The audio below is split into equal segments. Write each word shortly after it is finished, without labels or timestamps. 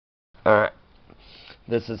Alright,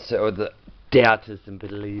 this is so the doubters and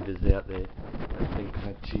believers out there that think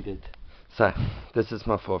I cheated. So, this is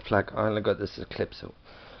my fourth flag. I only got this at Clipsal.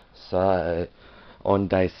 So, on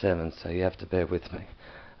day 7, so you have to bear with me.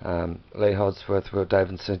 Lee Holdsworth, Will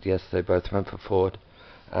Davidson, yes, they both went for Ford.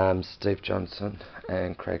 Steve Johnson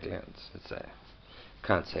and Craig Lyons. It's there.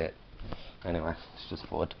 Can't see it. Anyway, it's just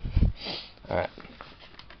Ford. Alright.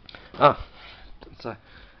 So,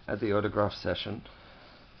 at the autograph session,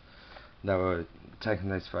 they were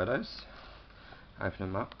taking these photos, open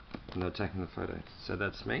them up, and they were taking the photos. So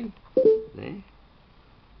that's me, there,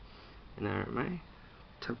 and there at me,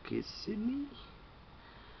 Tokyo, Sydney.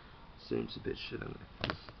 Seems a bit shit on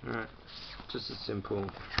there. Alright, just a simple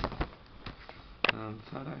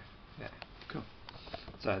photo. Yeah, cool.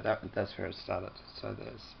 So that's where it started. So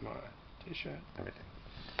there's my t-shirt, everything.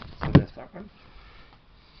 So there's that one.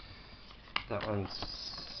 That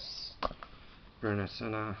one's Bruno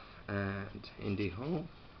Senna and Indy Hall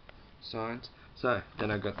signed. So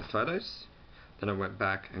then I got the photos, then I went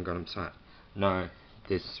back and got them signed. No,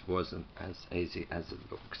 this wasn't as easy as it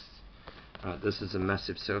looks. This is a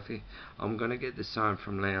massive selfie. I'm gonna get this signed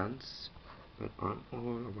from Lowndes, but I'm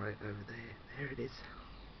all the way over there. There it is.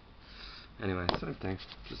 Anyway, same thing,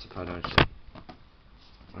 just a photo shoot.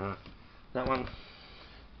 Alright, that one.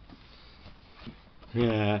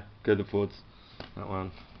 Yeah, go to Fords. That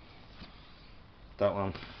one. That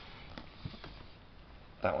one.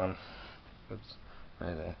 That one. Oops,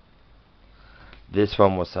 right there. This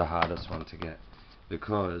one was the hardest one to get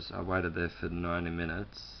because I waited there for 90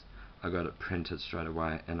 minutes. I got it printed straight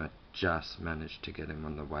away and I just managed to get him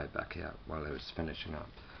on the way back out while he was finishing up.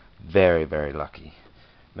 Very, very lucky.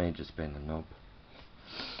 Me just being a knob.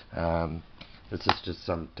 This is just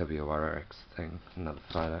some WRX thing, another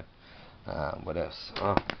photo. What else?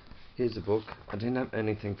 Oh, here's a book. I didn't have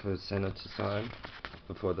anything for Senna to sign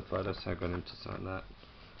before the photo, so I got him to sign that.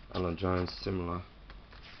 Alan Jones, similar.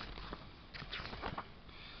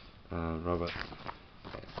 Robert.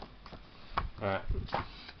 Alright.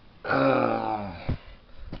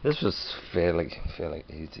 This was fairly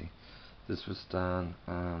easy. This was done.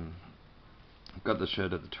 Got the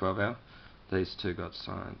shirt at the 12 hour. These two got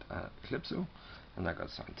signed at Clipsal, and that got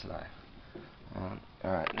signed today.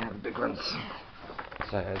 Alright, now the big ones.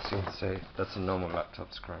 So as you can see, that's a normal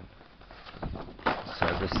laptop screen. So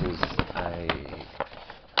this is a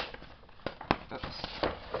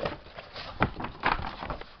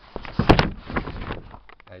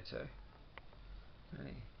A2.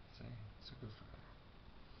 Ready? See, it's a good photo.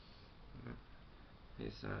 He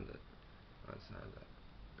signed it. I signed it.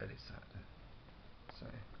 Betty signed it. So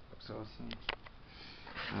looks awesome.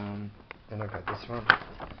 Then I got this one.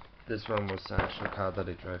 This one was the actual car that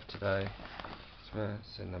he drove today.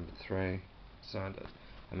 So number 3, signed it.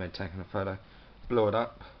 I made taking a photo, blew it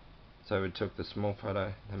up. So we took the small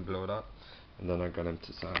photo, then blew it up, and then I got him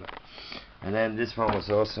to sign it. And then this one was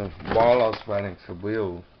awesome. While I was waiting for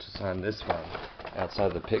Will to sign this one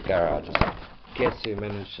outside the pit garages, guess who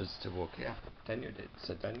manages to walk out? Daniel did.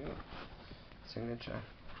 So Daniel, signature.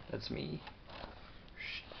 That's me.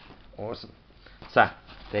 Awesome. So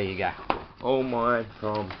there you go. All mine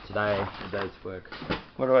from today, a day's work.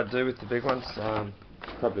 What do I do with the big ones?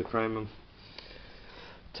 Probably frame them.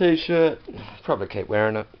 T-shirt, probably keep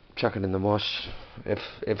wearing it. Chuck it in the wash. If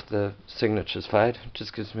the signatures fade, it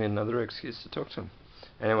just gives me another excuse to talk to them.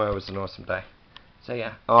 Anyway, it was an awesome day. So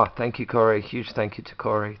yeah. Oh, thank you, Corey. Huge thank you to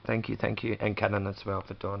Corey. Thank you, and Cannon as well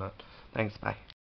for doing it. Thanks, bye.